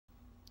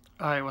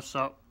Alright, what's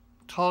up?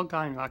 Tall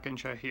Guy Rockin'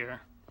 Chair here.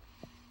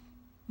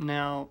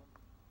 Now,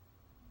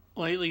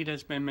 lately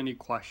there's been many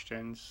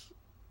questions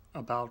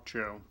about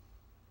Drew.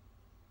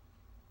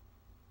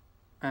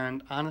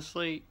 And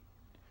honestly,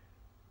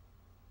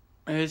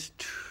 the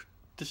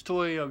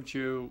story of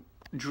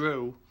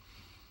Drew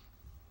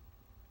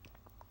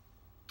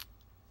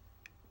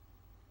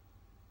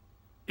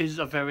is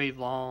a very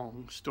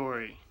long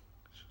story.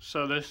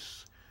 So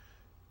this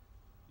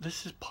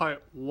is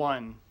part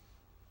one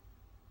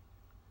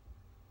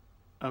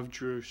of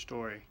Drew's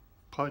story.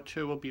 Part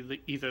two will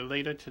be either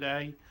later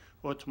today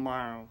or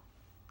tomorrow,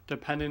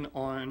 depending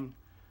on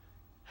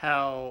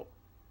how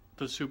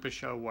the Super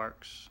Show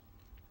works.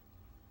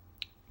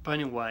 But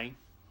anyway,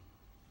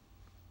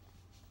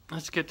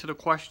 let's get to the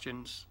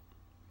questions.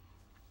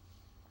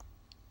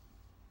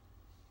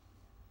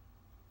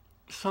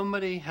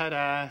 Somebody had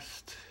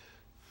asked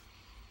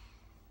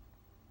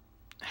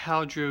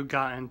how Drew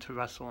got into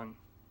wrestling.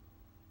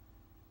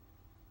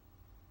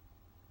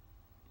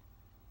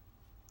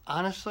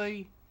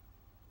 Honestly,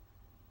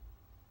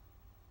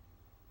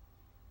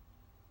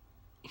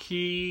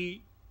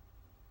 he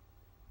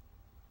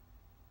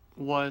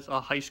was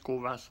a high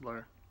school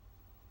wrestler.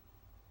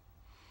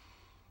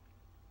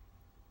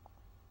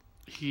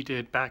 He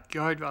did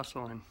backyard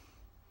wrestling.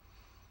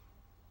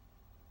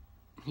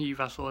 He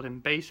wrestled in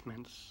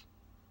basements,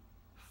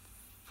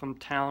 from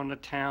town to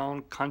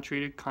town,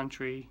 country to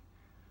country,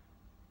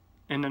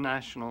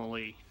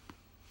 internationally.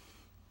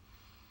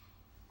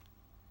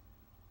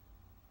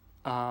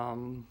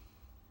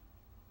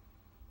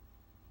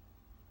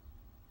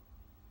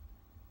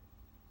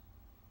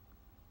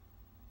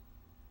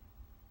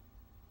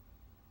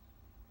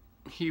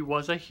 He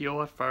was a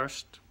heel at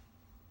first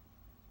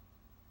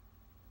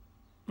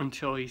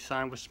until he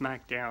signed with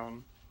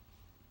SmackDown.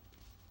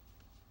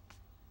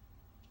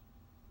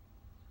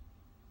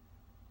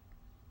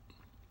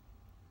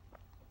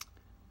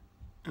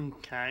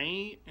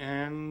 Okay,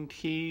 and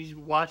he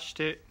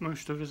watched it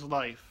most of his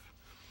life.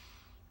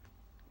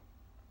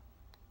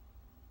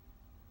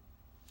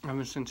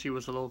 Ever since he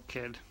was a little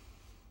kid.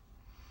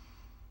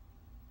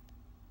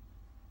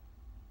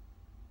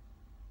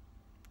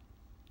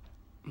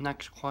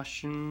 Next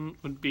question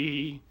would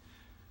be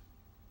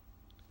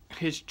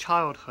his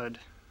childhood,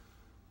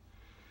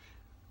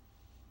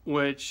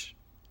 which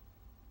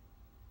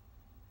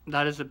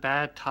that is a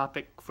bad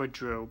topic for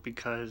Drew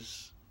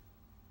because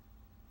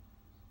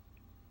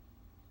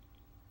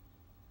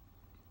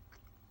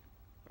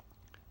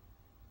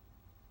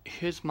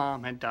his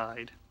mom had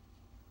died.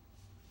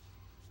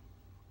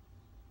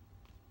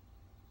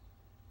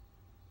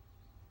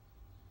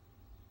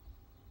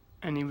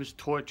 And he was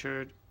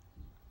tortured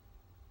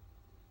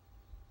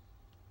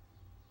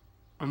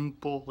and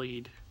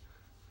bullied.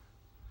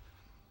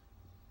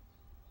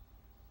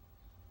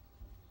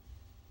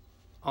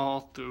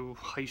 All through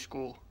high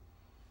school.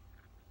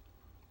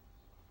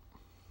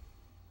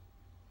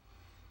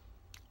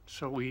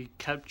 So we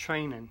kept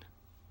training.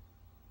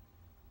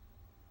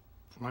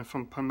 Went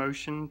from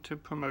promotion to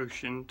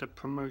promotion to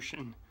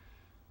promotion.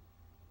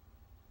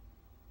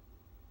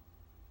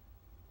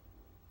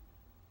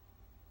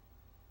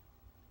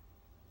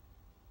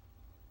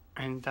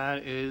 And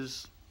that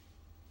is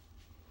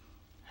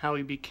how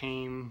he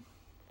became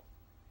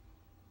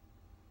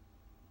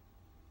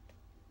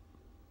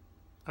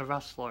a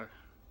wrestler.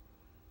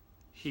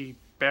 He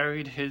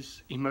buried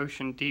his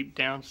emotion deep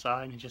down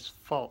inside and just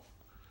fought.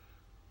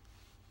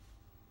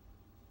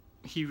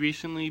 He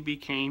recently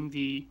became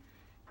the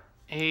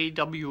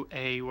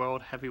AWA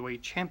World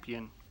Heavyweight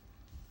Champion.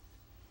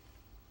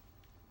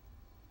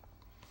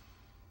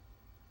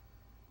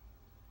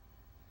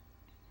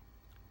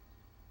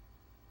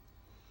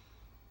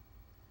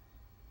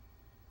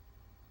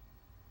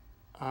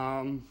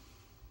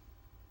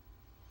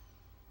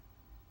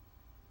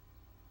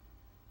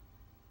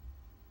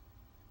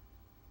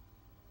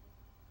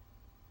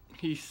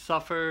 He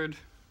suffered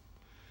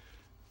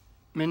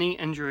many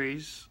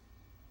injuries.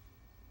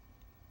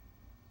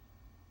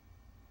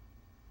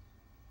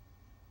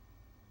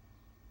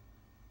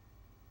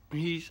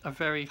 He's a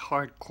very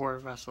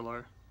hardcore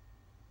wrestler.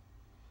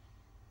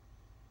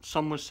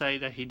 Some would say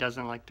that he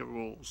doesn't like the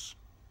rules.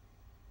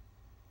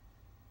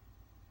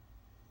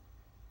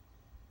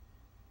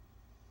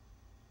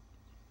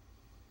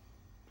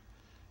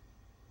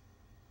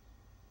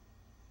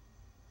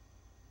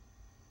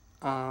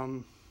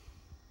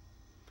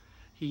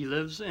 He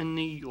lives in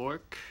New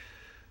York.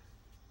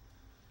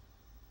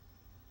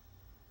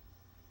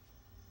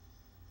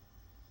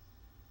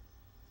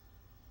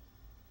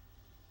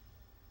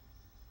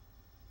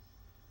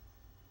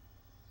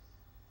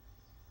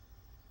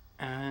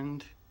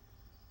 And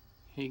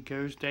he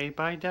goes day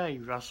by day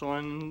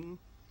wrestling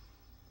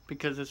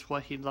because it's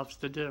what he loves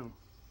to do.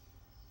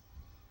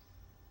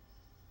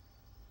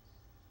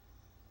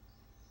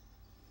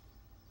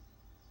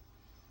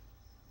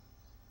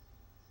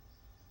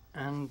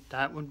 And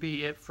that would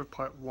be it for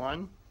part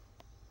one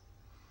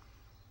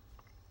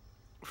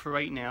for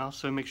right now.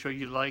 So make sure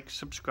you like,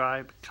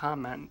 subscribe,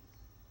 comment,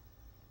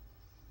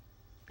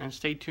 and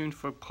stay tuned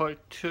for part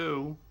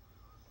two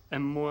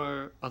and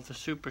more of the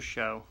Super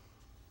Show.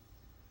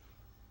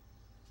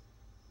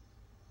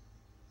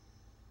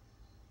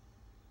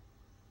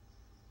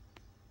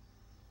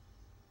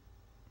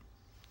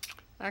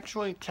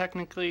 Actually,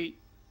 technically,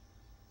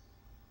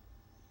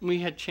 we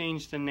had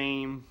changed the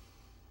name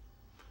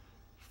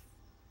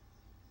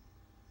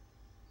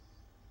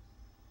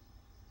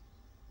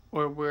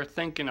or we're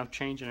thinking of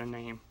changing the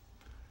name.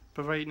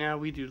 But right now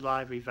we do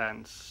live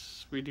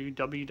events. We do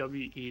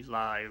WWE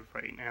Live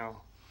right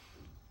now.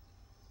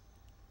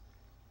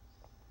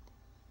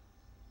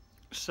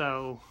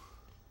 So,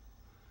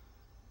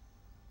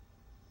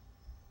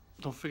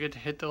 don't forget to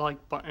hit the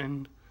like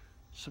button,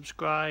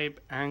 subscribe,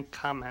 and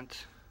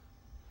comment.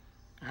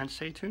 And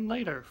stay tuned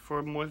later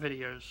for more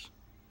videos.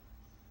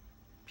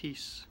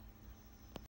 Peace.